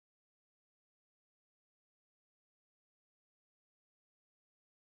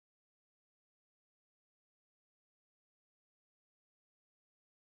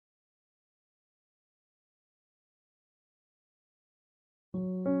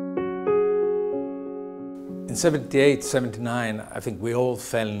In 78, 79, I think we all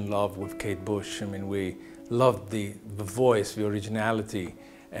fell in love with Kate Bush. I mean, we loved the voice, the originality,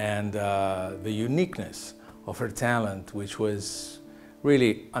 and the uniqueness of her talent, which was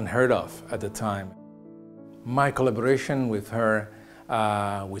really unheard of at the time. My collaboration with her,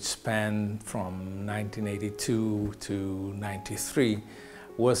 which spanned from 1982 to 93,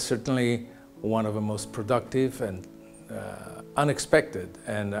 was certainly one of the most productive and unexpected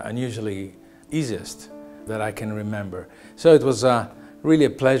and unusually easiest that I can remember. So it was really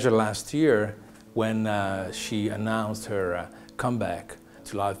a pleasure last year when she announced her comeback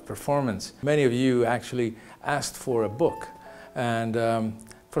to live performance. Many of you actually asked for a book, and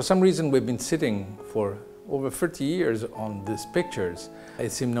for some reason we've been sitting for over 30 years on these pictures.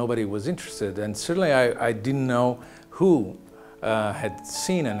 It seemed nobody was interested, and certainly I didn't know who had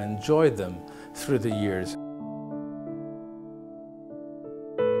seen and enjoyed them through the years.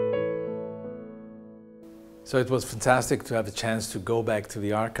 So it was fantastic to have a chance to go back to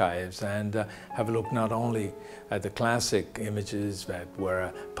the archives and have a look not only at the classic images that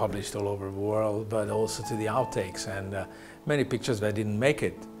were published all over the world, but also to the outtakes and many pictures that didn't make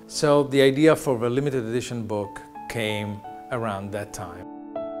it. So the idea for the limited edition book came around that time.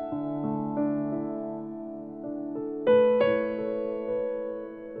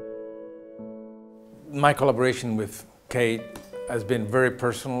 My collaboration with Kate has been very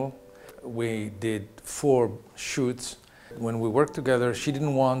personal. We did 4 shoots. When we worked together, she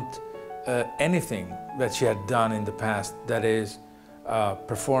didn't want anything that she had done in the past, that is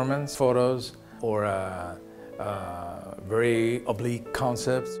performance photos or very oblique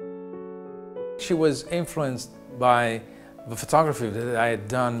concepts. She was influenced by the photography that I had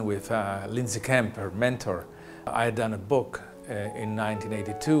done with Lindsay Kemp, her mentor. I had done a book in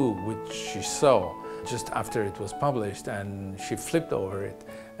 1982, which she saw just after it was published, and she flipped over it.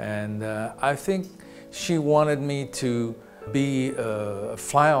 And I think she wanted me to be a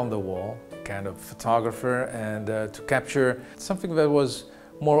fly on the wall kind of photographer and to capture something that was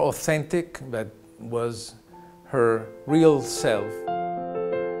more authentic, that was her real self.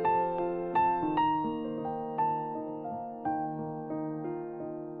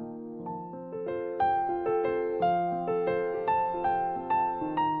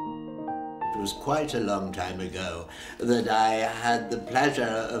 It was quite a long time ago that I had the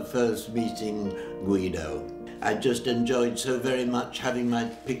pleasure of first meeting Guido. I just enjoyed so very much having my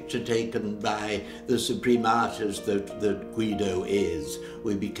picture taken by the supreme artist that Guido is.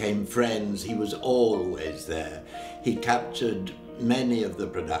 We became friends. He was always there. He captured many of the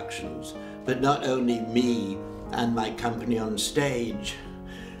productions, but not only me and my company on stage,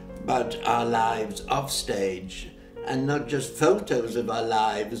 but our lives off stage, and not just photos of our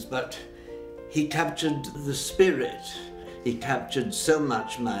lives, but he captured the spirit. He captured so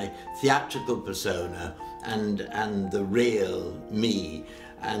much my theatrical persona and the real me,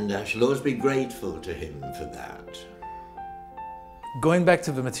 and I shall always be grateful to him for that. Going back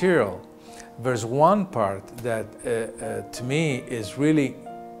to the material, there's one part that to me is really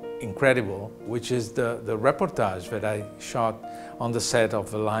incredible, which is the reportage that I shot on the set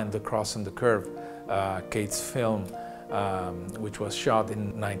of The Line, the Cross and the Curve, Kate's film, which was shot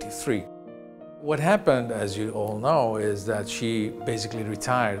in '93. What happened, as you all know, is that she basically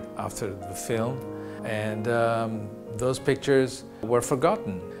retired after the film, and those pictures were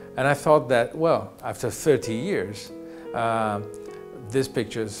forgotten. And I thought that, well, after 30 years, these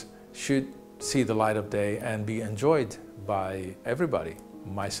pictures should see the light of day and be enjoyed by everybody,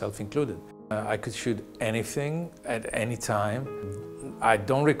 myself included. I could shoot anything at any time. I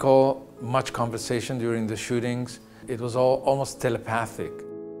don't recall much conversation during the shootings. It was all almost telepathic.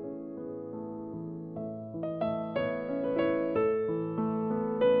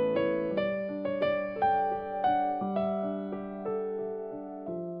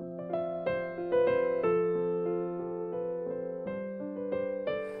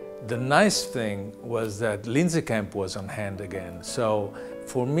 The nice thing was that Lindsay Kemp was on hand again. So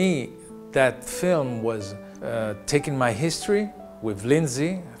for me, that film was taking my history with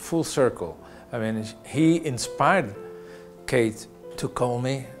Lindsay full circle. I mean, he inspired Kate to call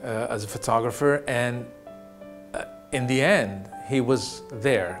me as a photographer, and in the end, he was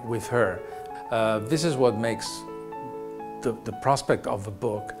there with her. This is what makes the prospect of the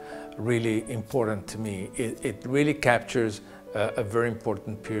book really important to me. It really captures a very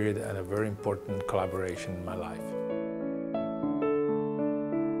important period and a very important collaboration in my life.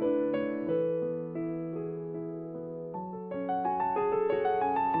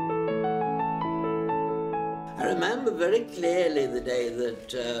 I remember very clearly the day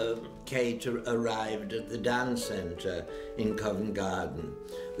that Kate arrived at the dance centre in Covent Garden.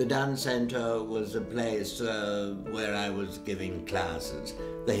 The dance centre was a place where I was giving classes.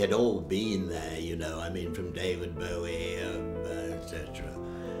 They had all been there, you know, I mean, from David Bowie, etc.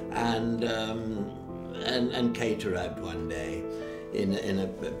 And Kate arrived one day in a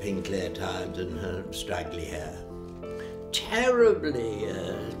pink leotard and her straggly hair. Terribly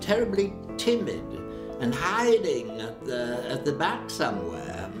timid and hiding at the back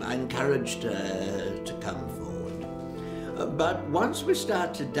somewhere. I encouraged her to come forward. But once we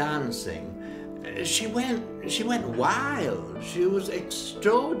started dancing, she went wild. She was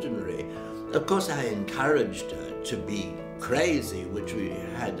extraordinary. Of course, I encouraged her to be crazy, which we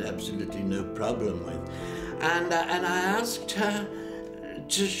had absolutely no problem with. And I asked her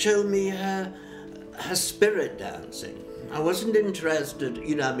to show me her spirit dancing. I wasn't interested,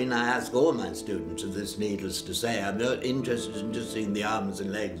 you know, I mean, I ask all my students of this, needless to say. I'm not interested in just seeing the arms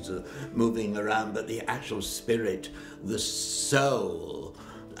and legs moving around, but the actual spirit, the soul,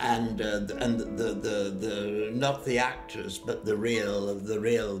 and the not the actress, but the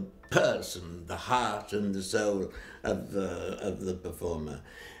real person, the heart and the soul of the performer.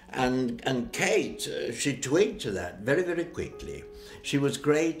 And Kate, she twigged to that very, very quickly. She was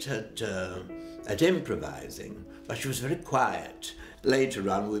great at improvising, but she was very quiet. Later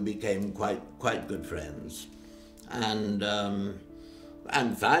on, we became quite good friends, and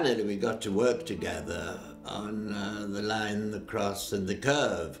finally we got to work together on the line, the cross, and the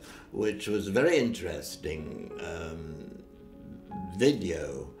curve, which was a very interesting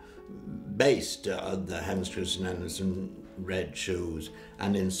video based on the Hans Christian Andersen Red Shoes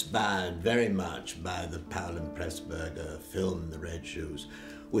and inspired very much by the Powell and Pressburger film, The Red Shoes,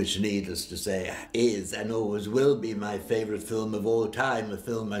 which, needless to say, is and always will be my favourite film of all time, a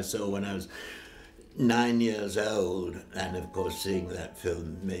film I saw when I was 9 years old. And of course, seeing that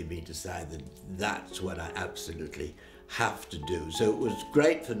film made me decide that that's what I absolutely have to do. So it was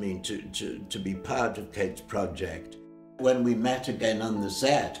great for me to be part of Kate's project. When we met again on the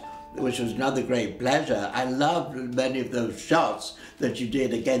set, which was another great pleasure, I loved many of those shots that you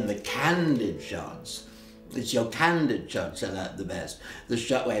did, again, the candid shots. It's your candid shots I like the best. The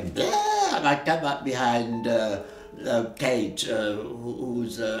shot where I come up behind Kate,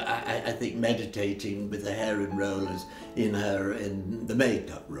 who's I think meditating with the hair in rollers in the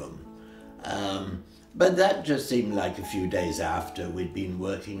makeup room. But that just seemed like a few days after we'd been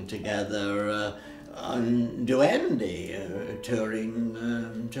working together on Duende,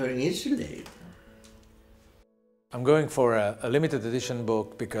 touring Italy. I'm going for a limited edition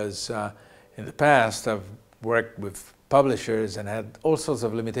book because in the past I've worked with publishers and had all sorts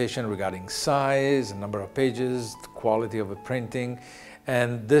of limitations regarding size, number of pages, the quality of the printing,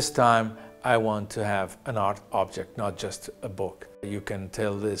 and this time I want to have an art object, not just a book. You can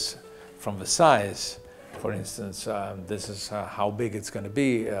tell this from the size. For instance, this is how big it's going to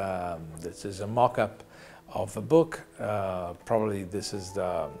be. This is a mock-up of a book. Probably this is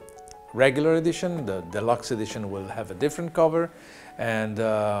the regular edition. The deluxe edition will have a different cover, and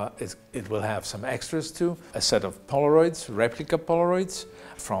it will have some extras too. A set of Polaroids, replica Polaroids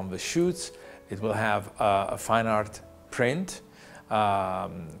from the shoots. It will have a fine art print,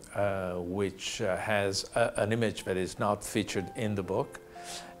 which has an image that is not featured in the book,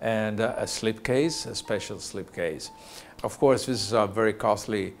 and a slipcase, a special slipcase. Of course, this is a very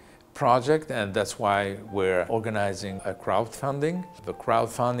costly project, and that's why we're organizing a crowdfunding. The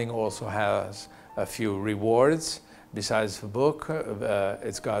crowdfunding also has a few rewards. Besides the book,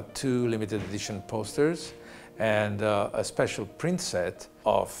 it's got 2 limited edition posters and a special print set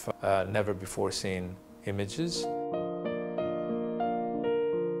of never before seen images.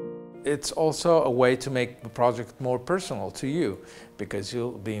 It's also a way to make the project more personal to you, because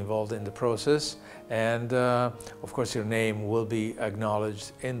you'll be involved in the process, and of course your name will be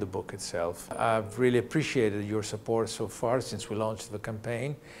acknowledged in the book itself. I've really appreciated your support so far since we launched the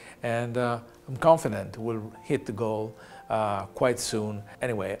campaign, and I'm confident we'll hit the goal quite soon.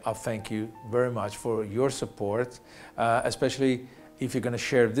 Anyway, I'll thank you very much for your support, especially if you're going to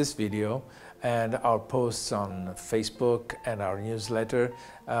share this video and our posts on Facebook and our newsletter.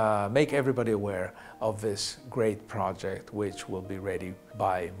 Make everybody aware of this great project, which will be ready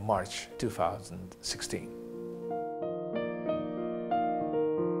by March 2016.